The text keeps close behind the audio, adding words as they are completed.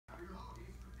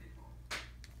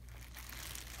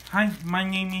Hi, my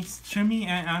name is Jimmy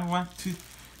and I want to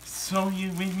show you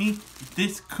with me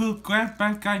this cool grab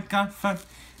bag I got from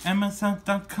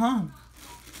Amazon.com.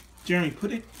 Jeremy,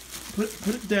 put it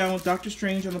down with Doctor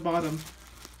Strange on the bottom.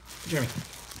 Jeremy.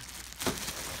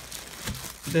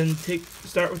 Then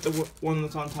start with the one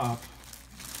that's on top.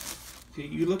 Okay,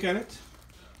 you look at it.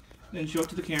 Then show it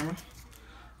to the camera.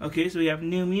 Okay, so we have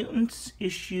New Mutants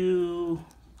issue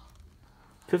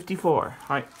 54.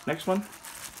 Alright, next one.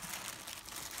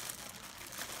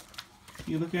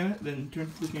 You look at it, then turn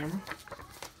to the camera.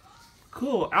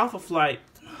 Cool, Alpha Flight.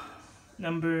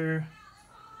 Number...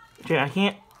 Okay, I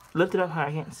can't lift it up high,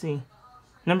 I can't see.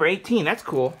 Number 18, that's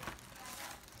cool.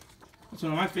 That's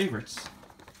one of my favorites.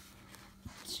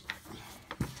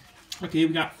 Okay,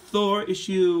 we got Thor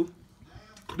issue...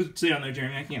 What does it say on there,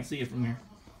 Jeremy? I can't see it from here.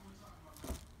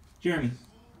 Jeremy.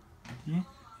 Yeah?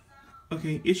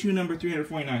 Okay, issue number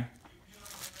 349.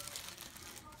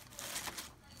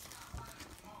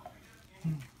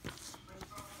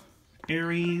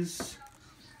 Aries.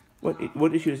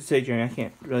 What issue does it say, Jeremy? I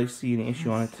can't really see any issue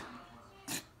on it.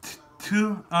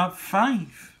 2 of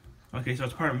 5. Okay, so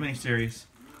it's part of a miniseries.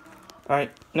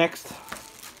 Alright, next.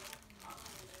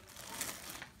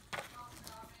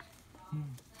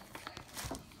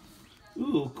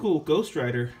 Ooh, cool. Ghost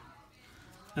Rider.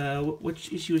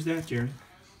 Which issue is that, Jeremy?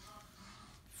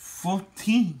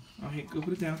 14. Okay, go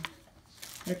put it down.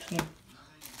 Next one.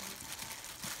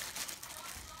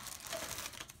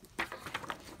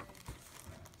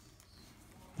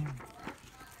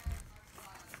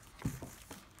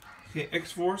 Okay,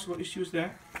 X-Force, what issue is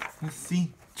that? Let's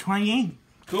see. 28.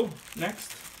 Cool.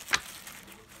 Next.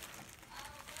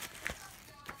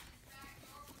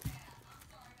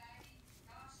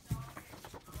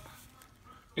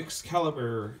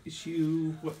 Excalibur,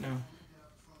 issue, what now?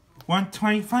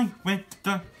 125 with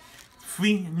the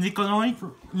free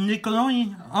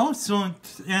Nickelodeon also on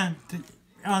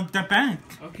the back.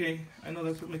 Okay, I know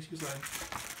that's what makes you sad.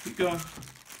 Keep going.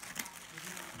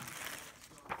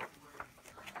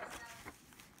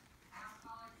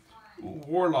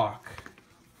 Warlock.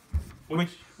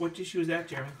 Which issue is that,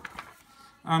 Jeremy?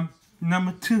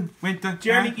 Number 2 with the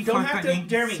Jeremy, you don't have to.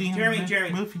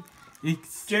 Jeremy. Movie.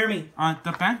 It's Jeremy. on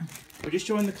the back. We're just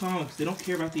showing the comics. They don't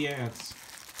care about the ads.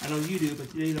 I know you do, but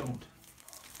they don't.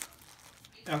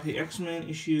 Okay, X-Men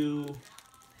issue...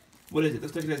 What is it?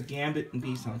 Looks like it has Gambit and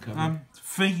Beast on the cover.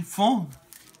 34.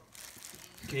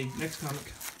 Okay, next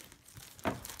comic.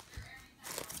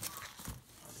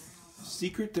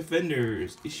 Secret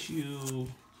Defenders, issue...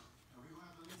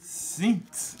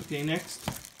 6. Okay, next.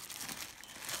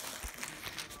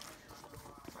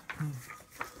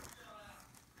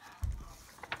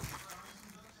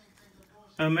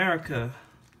 America.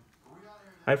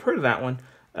 I've heard of that one.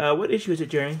 What issue is it,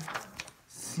 Jeremy?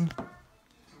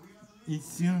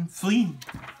 Issue 3.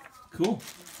 Cool.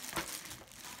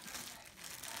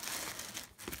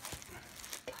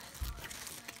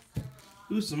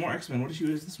 Ooh, some more X-Men. What issue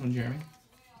is this one, Jeremy?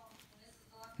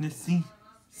 Let's see.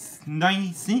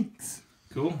 96.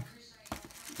 Cool.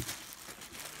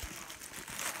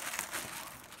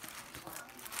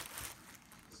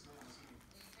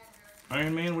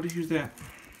 Iron Man, what issue is that?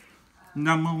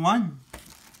 Number 1.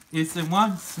 It's a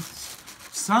one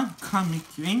sun comic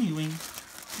anyway.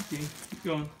 Okay, keep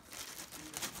going.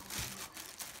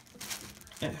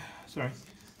 Sorry.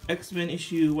 X-Men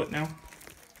issue, what now?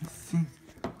 Let's see.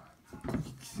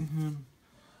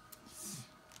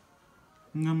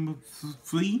 Number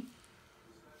 3.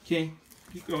 Okay,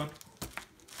 keep going.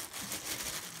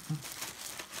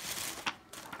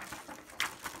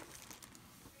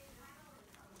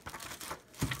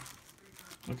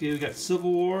 Okay, we got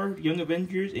Civil War, Young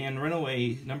Avengers, and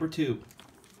Runaway, number 2.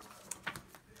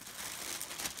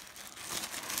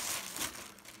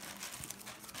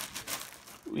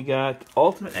 We got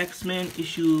Ultimate X-Men,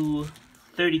 issue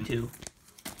 32.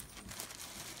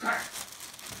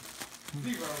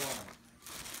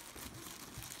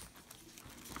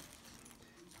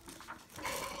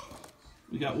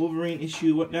 We got Wolverine,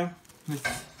 issue what now?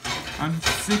 I'm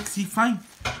 65.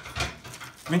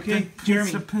 Okay,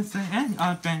 Jeremy.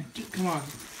 Come on.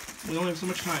 We only have so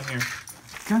much time here.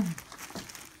 Come.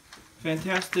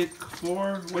 Fantastic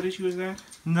Four, what issue is that?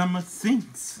 Number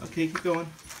 6. Okay, keep going.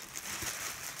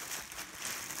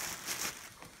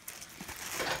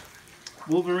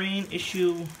 Wolverine,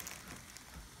 issue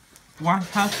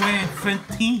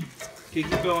 115. Okay,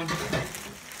 keep going.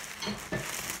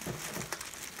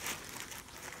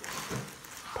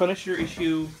 Punisher,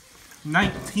 issue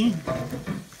 19.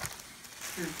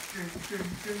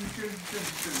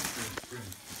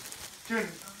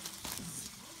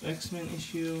 X-Men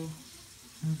issue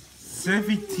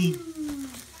 17.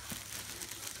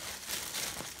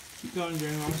 Keep going,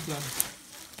 Jeremy. Almost done.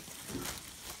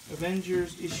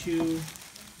 Avengers issue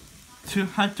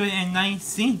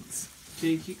 296.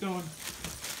 Okay, keep going.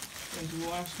 Into the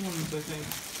last ones, I think.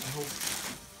 I hope.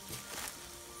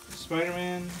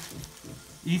 Spider-Man.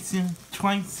 Issue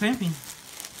 27.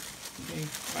 Okay,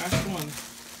 last one.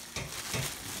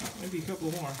 Maybe a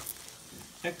couple more.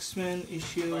 X-Men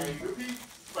issue.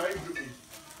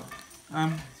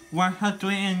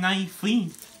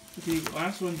 193. Okay,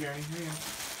 last one, Jeremy. Here you go.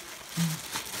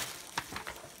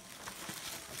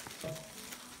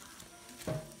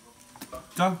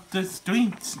 Dr.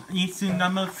 Streets, issue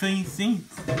number 36.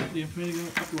 The Infinity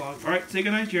Epilogue. Alright, say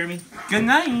goodnight, Jeremy. Good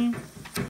night.